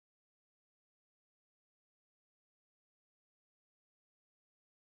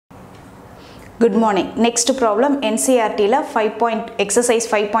Good morning. Next problem NCERT la 5 exercise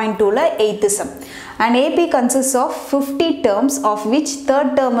 5.2 la 8th sum. An AP consists of 50 terms of which third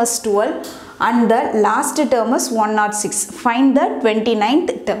term is 12 and the last term is 106. Find the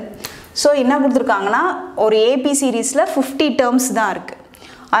 29th term. So என்ன கொடுத்திருக்காங்கன்னா ஒரு AP சீரிஸ்ல 50 terms தான் இருக்கு.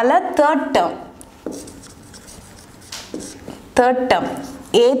 அதுல third term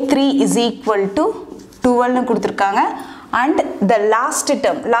A3 is equal to 12 னு கொடுத்திருக்காங்க. And the last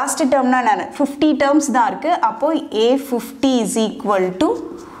term na 50 terms da irukku appo A50 is equal to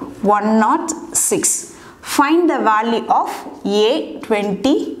 106. Find the value of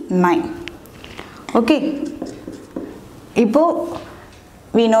A29. Okay, ipo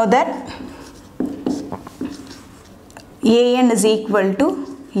we know that AN is equal to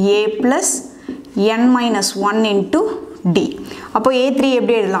A plus N minus 1 into D. appo A3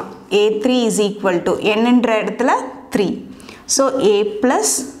 eppadi eduthalam? A3 is equal to N endra edathila 3. So A plus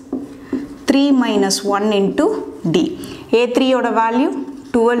 3 minus 1 into D. A3 oda value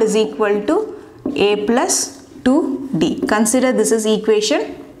 12 is equal to A plus 2D. Consider this is equation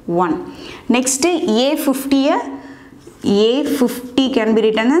 1. Next A50 can be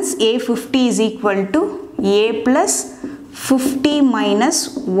written as A50 is equal to A plus 50 minus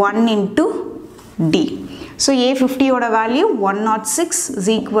 1 into D. So A50 oda value 106 is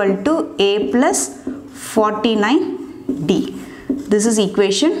equal to A plus 49D. This is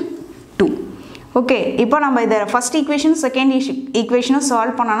equation 2. Okay, இப்போ நம்ம இத first equation second equation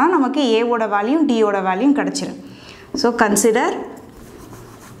solve பண்ணனா நமக்கு A ஓட value D ஓட value கிடைச்சிரும். So consider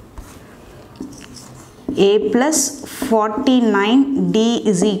A plus 49D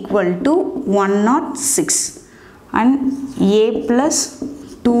is equal to 106 and A plus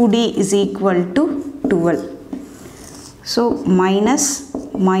 2D is equal to 12. So minus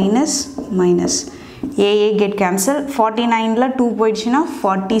A get cancelled. 49 la 2 poiduchina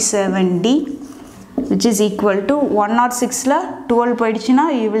 47D which is equal to 106 la 12 poiduchina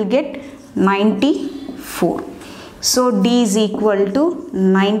you will get 94. So D is equal to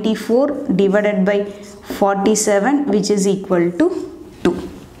 94 divided by 47 which is equal to 2.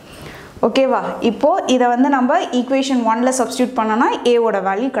 Okay va, ipo இத வந்து நம்ம equation 1 ல substitute பண்ணனா A ஓட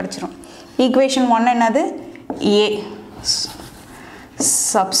value கிடைச்சிரும். Equation 1 என்னது? A.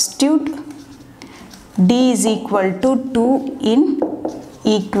 Substitute D is equal to 2 in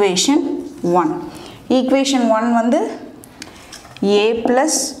equation 1. Equation 1 வந்து A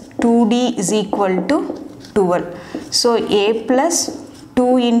plus 2D is equal to 12. So A plus 2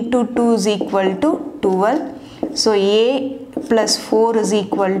 into 2 is equal to 12. So A plus 4 is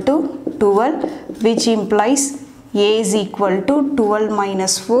equal to 12 which implies A is equal to 12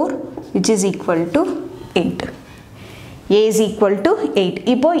 minus 4 which is equal to 8. A is equal to 8.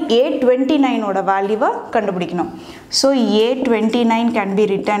 இப்போ A29 ஓட வேல்யூவை கண்டுபிடிக்கணும். So A29 can be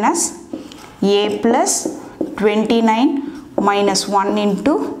written as A plus 29 minus 1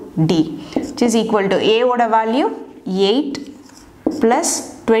 into D which is equal to A ஓட value 8 plus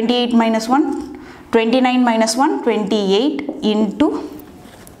 28 minus 1 29 minus 1 28 into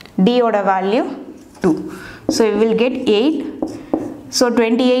D ஓட value 2. So you will get 8. So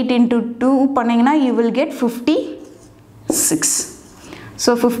 28 into 2 பண்ணீங்கன்னா you will get 56. So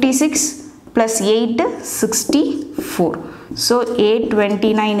 56 plus 8 64. So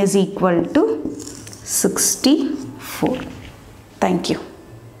A29 is equal to 64. Thank you.